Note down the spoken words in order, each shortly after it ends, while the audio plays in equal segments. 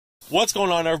What's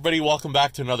going on, everybody? Welcome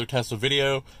back to another Tesla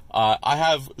video. I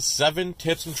have 7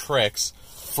 tips and tricks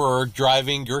for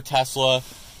driving your Tesla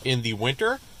in the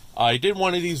winter. I did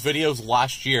one of these videos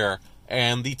last year,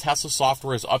 and the Tesla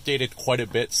software has updated quite a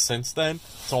bit since then.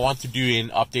 So I want to do an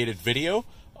updated video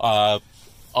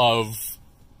of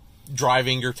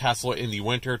driving your Tesla in the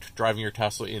winter, driving your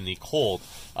Tesla in the cold.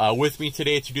 With me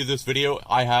today to do this video,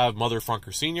 I have Mother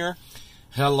Funker Sr.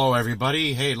 Hello,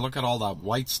 everybody. Hey, look at all that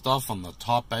white stuff on the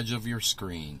top edge of your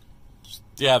screen.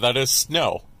 Yeah, that is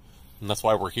snow, and that's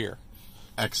why we're here.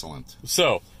 Excellent.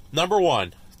 So, number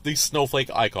 1, the Snowflake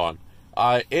icon.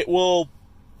 It will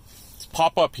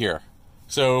pop up here.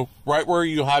 So, right where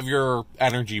you have your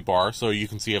energy bar, so you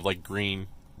can see it like green,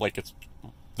 like it's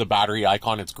the battery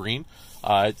icon, it's green.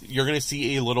 You're going to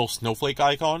see a little snowflake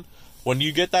icon. When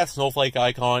you get that snowflake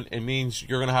icon, it means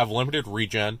you're going to have limited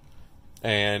regen,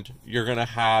 and you're going to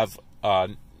have,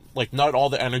 like, not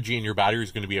all the energy in your battery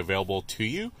is going to be available to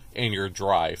you in your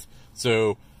drive.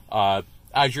 So,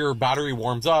 as your battery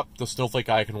warms up, the snowflake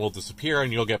icon will disappear,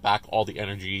 and you'll get back all the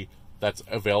energy that's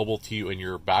available to you in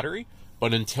your battery.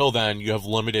 But until then, you have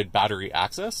limited battery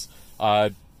access.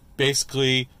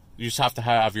 Basically, you just have to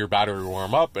have your battery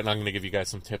warm up, and I'm going to give you guys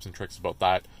some tips and tricks about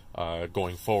that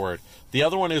going forward. The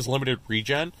other one is limited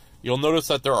regen. You'll notice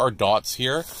that there are dots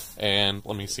here, and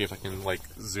let me see if I can, like,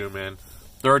 zoom in.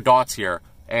 There are dots here,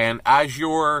 and as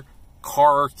your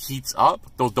car heats up,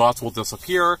 those dots will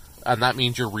disappear, and that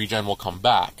means your regen will come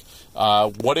back.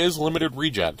 What is limited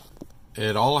regen?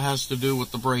 It all has to do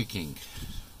with the braking.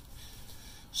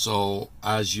 So,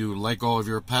 as you let go of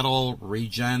your pedal,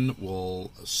 regen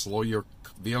will slow your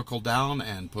vehicle down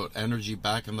and put energy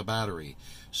back in the battery.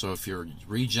 So if your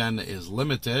regen is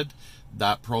limited,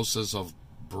 that process of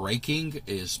braking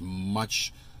is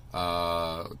much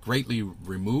greatly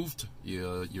removed.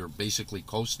 You're basically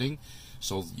coasting,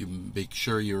 so you make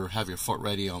sure you have your foot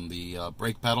ready on the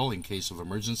brake pedal in case of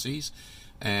emergencies,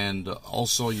 and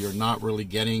also you're not really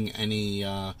getting any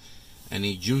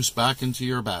juice back into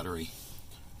your battery.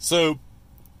 So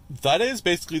that is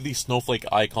basically the snowflake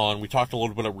icon. We talked a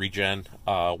little bit of regen.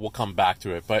 We'll come back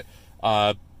to it, but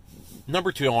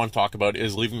number 2 I want to talk about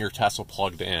is leaving your Tesla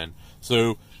plugged in.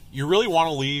 So you really want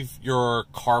to leave your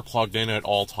car plugged in at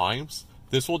all times.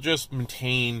 This will just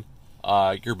maintain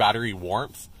your battery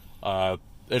warmth.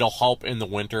 It'll help in the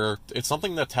winter. It's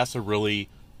something that Tesla really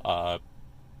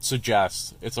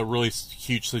suggests. It's a really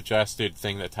huge suggested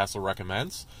thing that Tesla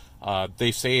recommends.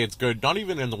 They say it's good, not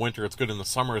even in the winter, it's good in the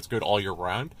summer, it's good all year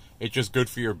round. It's just good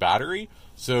for your battery.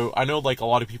 So I know, like, a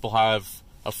lot of people have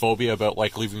a phobia about,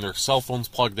 like, leaving their cell phones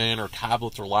plugged in, or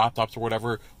tablets or laptops or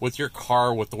whatever. With your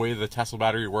car, with the way the Tesla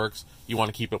battery works, you want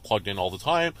to keep it plugged in all the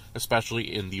time,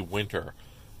 especially in the winter.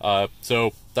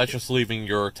 So that's just leaving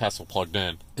your Tesla plugged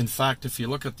in. In fact, if you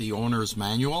look at the owner's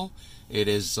manual, it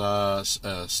is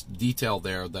detailed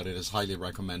there that it is highly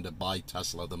recommended by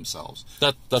Tesla themselves.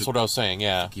 That's what I was saying,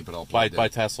 yeah. Keep it all plugged in. By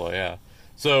Tesla, yeah.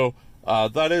 So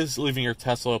that is leaving your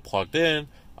Tesla plugged in.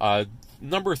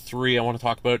 Number 3 I want to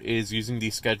talk about is using the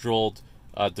scheduled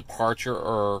departure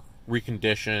or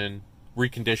reconditioning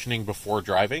before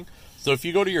driving. So if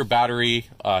you go to your battery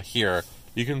here,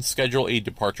 you can schedule a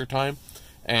departure time.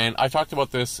 And I talked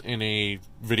about this in a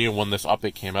video when this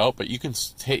update came out, but you can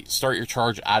start your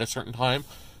charge at a certain time.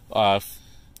 The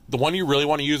one you really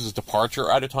want to use is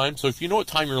departure at a time. So if you know what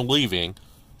time you're leaving,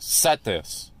 set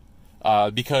this.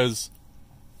 Because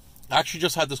I actually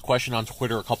just had this question on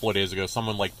Twitter a couple of days ago.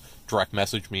 Someone, like, direct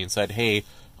messaged me and said, hey,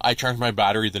 I charged my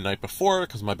battery the night before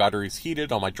because my battery's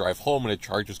heated on my drive home and it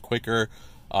charges quicker.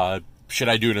 Should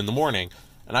I do it in the morning?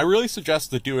 And I really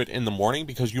suggest to do it in the morning,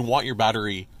 because you want your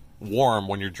battery warm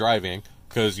when you're driving,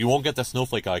 because you won't get the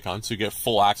snowflake icon, so you get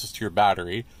full access to your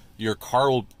battery. Your car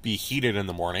will be heated in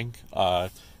the morning,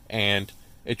 and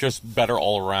it's just better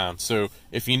all around. So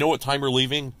if you know what time you're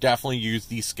leaving, definitely use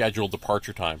the scheduled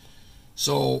departure time.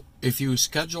 So if you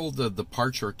schedule the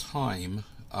departure time,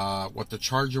 what the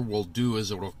charger will do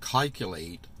is it will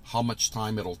calculate how much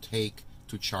time it'll take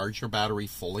to charge your battery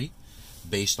fully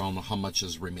based on how much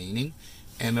is remaining,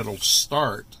 and it'll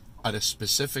start at a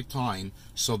specific time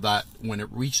so that when it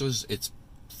reaches its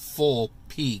full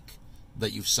peak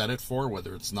that you've set it for,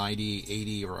 whether it's 90,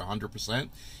 80, or 100%,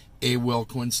 it will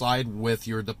coincide with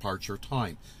your departure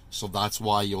time. So that's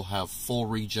why you'll have full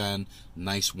regen,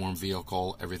 nice warm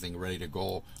vehicle, everything ready to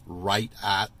go right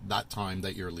at that time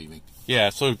that you're leaving.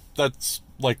 Yeah, so that's,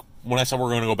 like, when I said we're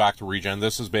going to go back to regen,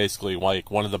 this is basically,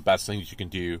 like, one of the best things you can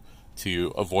do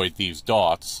to avoid these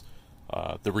dots,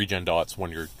 the regen dots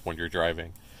when you're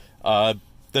driving.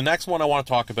 The next one I want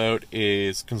to talk about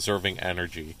is conserving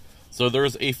energy. So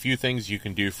there's a few things you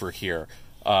can do for here.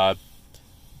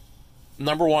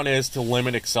 number one is to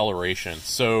limit acceleration.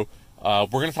 So we're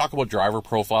going to talk about driver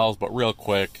profiles, but real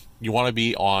quick, you want to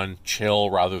be on chill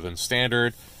rather than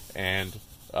standard, and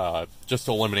just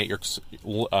to eliminate your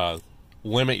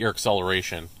limit your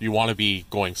acceleration, you want to be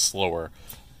going slower.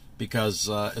 Because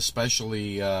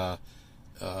especially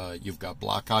you've got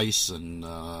black ice and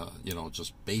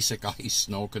just basic ice,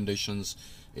 snow conditions.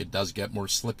 It does get more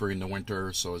slippery in the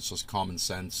winter, so it's just common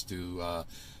sense to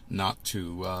not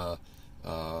to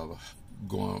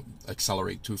go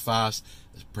accelerate too fast,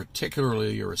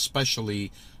 particularly or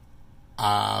especially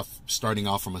starting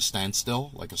off from a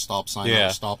standstill, like a stop sign or a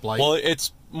stoplight. Well,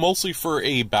 it's mostly for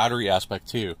a battery aspect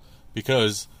too,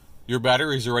 because your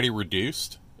battery is already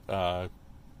reduced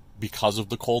because of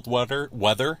the cold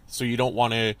weather, so you don't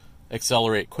want to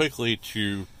accelerate quickly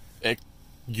to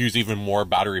use even more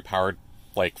battery powered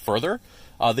further.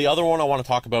 The other one I want to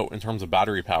talk about in terms of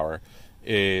battery power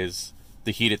is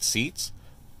the heated seats.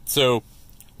 So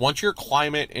once your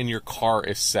climate in your car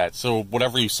is set, so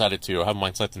whatever you set it to, I have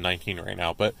mine set to 19 right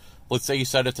now, but let's say you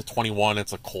set it to 21,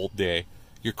 it's a cold day,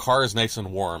 your car is nice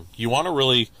and warm. You want to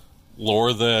really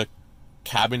lower the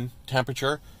cabin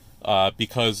temperature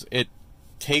because it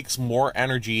takes more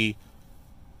energy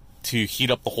to heat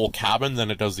up the whole cabin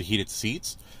than it does the heated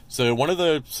seats. So one of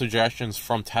the suggestions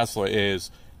from Tesla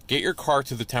is get your car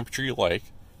to the temperature you like,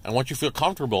 and once you feel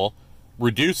comfortable,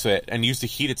 reduce it and use the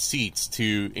heated seats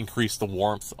to increase the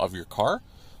warmth of your car.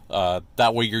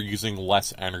 That way you're using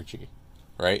less energy,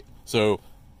 right? So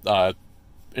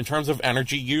in terms of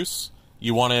energy use,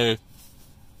 you want to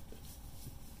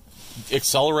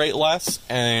accelerate less,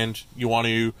 and you want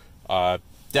to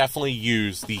definitely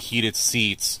use the heated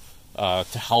seats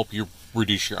to help you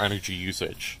reduce your energy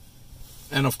usage.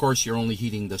 And of course, you're only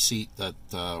heating the seat that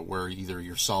where either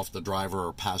yourself, the driver,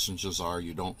 or passengers are.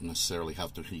 You don't necessarily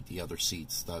have to heat the other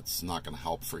seats. That's not going to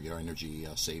help for your energy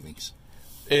savings.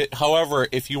 However,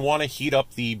 if you want to heat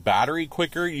up the battery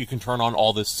quicker, you can turn on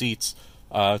all the seats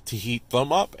to heat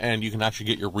them up, and you can actually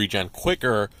get your regen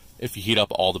quicker if you heat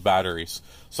up all the batteries.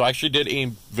 So I actually did a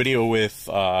video with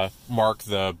Mark,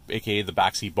 aka the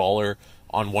Backseat Baller,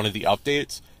 on one of the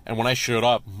updates. And when I showed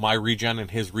up, my regen and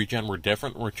his regen were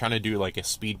different. We're trying to do like a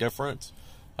speed difference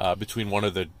between one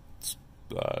of the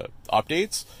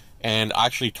updates. And I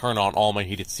actually turned on all my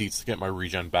heated seats to get my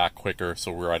regen back quicker.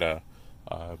 So we're at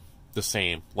the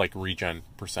same regen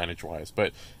percentage-wise.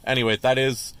 But anyway, that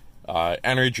is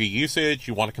energy usage.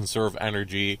 You want to conserve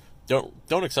energy.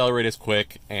 Don't accelerate as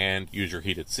quick, and use your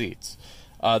heated seats.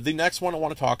 The next one I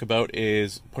want to talk about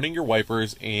is putting your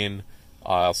wipers in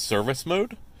service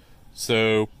mode.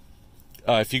 So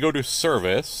if you go to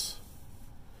service,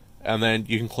 and then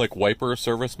you can click wiper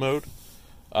service mode.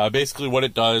 Basically what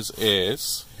it does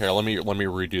is, here, let me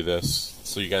redo this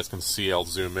so you guys can see. I'll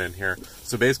zoom in here.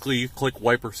 So basically you click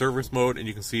wiper service mode, and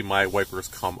you can see my wipers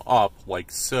come up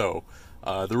like so.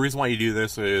 The reason why you do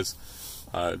this is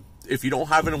if you don't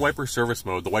have it in wiper service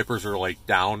mode, the wipers are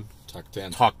down,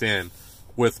 tucked in.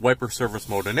 With wiper service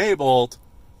mode enabled,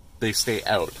 they stay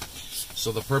out.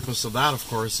 So the purpose of that, of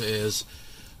course, is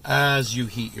as you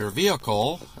heat your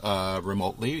vehicle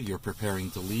remotely, you're preparing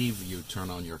to leave, you turn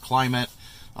on your climate,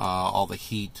 all the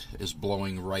heat is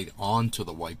blowing right onto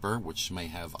the wiper, which may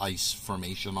have ice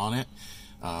formation on it,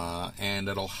 and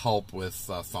it'll help with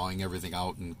thawing everything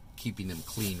out and keeping them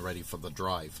clean, ready for the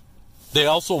drive. They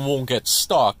also won't get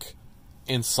stuck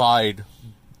inside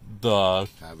the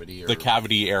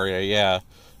cavity area, yeah.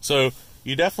 So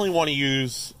you definitely want to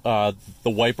use the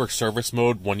wiper service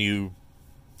mode when you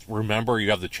remember you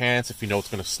have the chance, if you know it's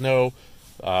going to snow.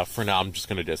 For now, I'm just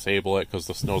going to disable it because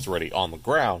the snow's already on the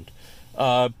ground.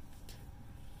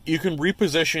 You can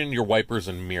reposition your wipers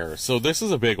and mirrors. So this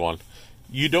is a big one.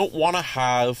 You don't want to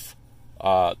have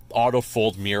auto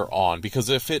fold mirror on, because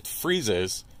if it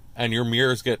freezes and your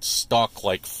mirrors get stuck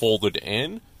folded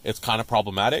in, it's kind of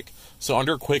problematic. So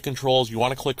under quick controls, you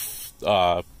want to click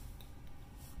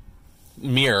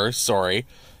mirrors, sorry.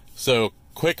 So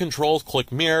quick controls,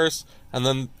 click mirrors, and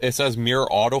then it says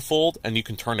mirror auto fold, and you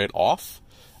can turn it off.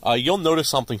 You'll notice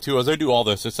something too as I do all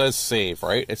this. It says save,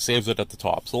 right? It saves it at the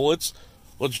top. So let's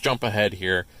jump ahead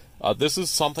here. This is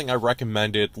something I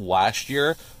recommended last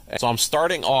year. So I'm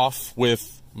starting off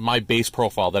with my base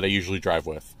profile that I usually drive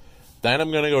with. Then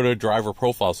I'm going to go to driver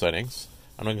profile settings,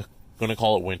 and I'm going to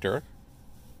call it winter.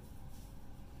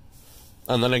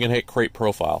 And then I'm going to hit create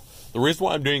profile. The reason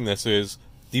why I'm doing this is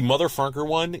the motherfucker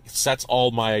one sets all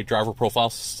my driver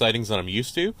profile settings that I'm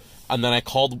used to, and then I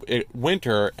called it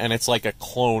winter, and it's like a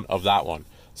clone of that one.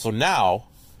 So now,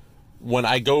 when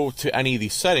I go to any of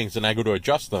these settings and I go to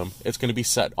adjust them, it's going to be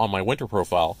set on my winter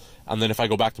profile. And then if I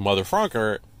go back to Mother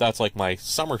Franker, that's like my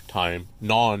summertime,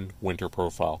 non-winter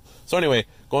profile. So anyway,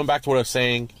 going back to what I was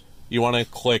saying, you want to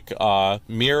click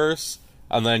mirrors,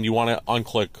 and then you want to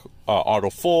unclick auto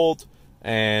fold,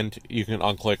 and you can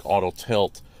unclick auto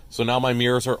tilt. So now my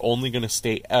mirrors are only going to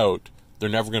stay out. They're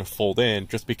never going to fold in,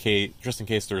 just in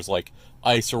case there's like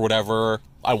ice or whatever.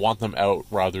 I want them out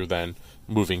rather than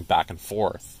moving back and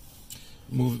forth.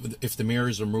 If the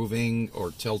mirrors are moving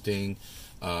or tilting,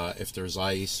 if there's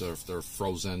ice or if they're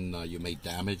frozen, you may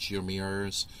damage your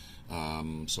mirrors.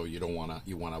 So you want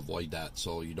to avoid that.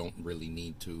 So you don't really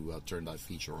need to turn that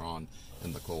feature on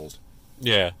in the cold.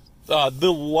 Yeah.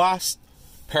 The last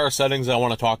pair of settings I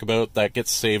want to talk about that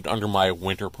gets saved under my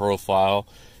winter profile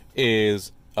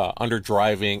is under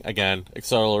driving. Again,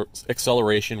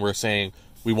 acceleration. We're saying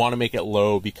we want to make it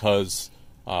low because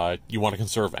you want to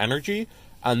conserve energy.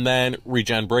 And then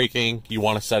regen braking, you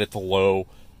want to set it to low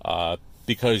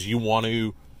because you want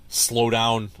to slow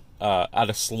down at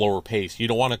a slower pace. You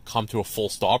don't want to come to a full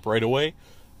stop right away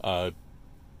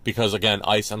because, again,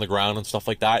 ice on the ground and stuff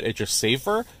like that, it's just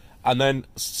safer. And then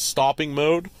stopping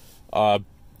mode,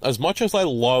 as much as I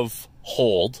love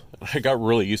hold, I got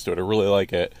really used to it, I really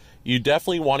like it, you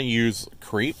definitely want to use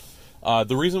creep.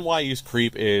 The reason why I use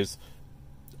creep is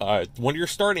when you're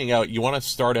starting out, you want to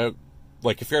start out,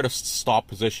 like if you're at a stop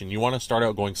position, you want to start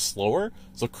out going slower.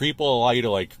 So creep will allow you to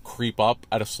like creep up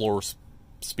at a slower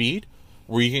speed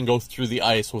where you can go through the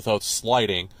ice without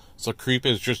sliding. So creep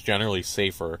is just generally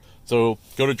safer. So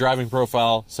go to driving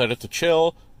profile, set it to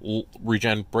chill,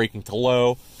 regen braking to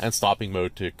low, and stopping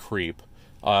mode to creep.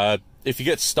 If you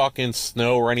get stuck in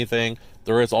snow or anything,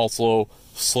 there is also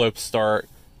slip start,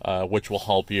 which will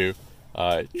help you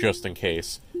just in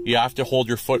case. You have to hold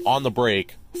your foot on the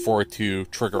brake for it to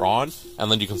trigger on, and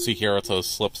then you can see here it says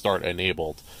slip start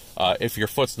enabled. If your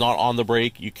foot's not on the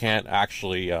brake, you can't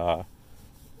actually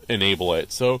enable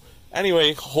it. So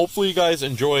anyway, hopefully you guys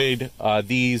enjoyed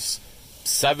these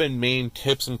 7 main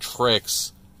tips and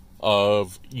tricks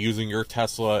of using your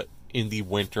Tesla in the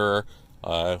winter.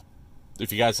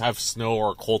 If you guys have snow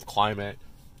or a cold climate,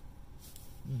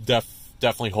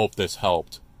 definitely hope this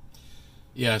helped.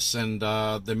 Yes, and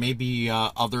there may be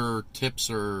other tips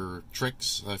or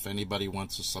tricks if anybody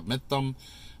wants to submit them.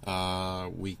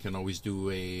 We can always do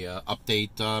a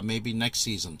update maybe next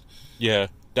season. Yeah,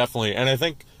 definitely. And I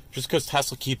think just because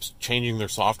Tesla keeps changing their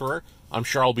software, I'm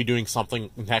sure I'll be doing something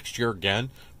next year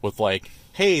again with like,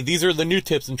 hey, these are the new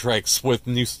tips and tricks with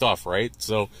new stuff, right?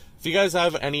 So if you guys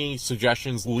have any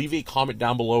suggestions, leave a comment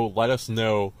down below. Let us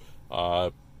know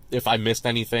if I missed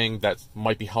anything that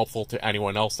might be helpful to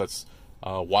anyone else that's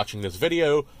watching this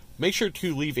video. Make sure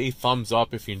to leave a thumbs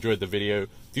up if you enjoyed the video.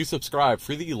 Do subscribe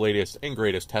for the latest and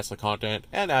greatest Tesla content.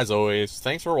 And as always,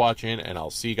 thanks for watching, and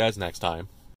I'll see you guys next time.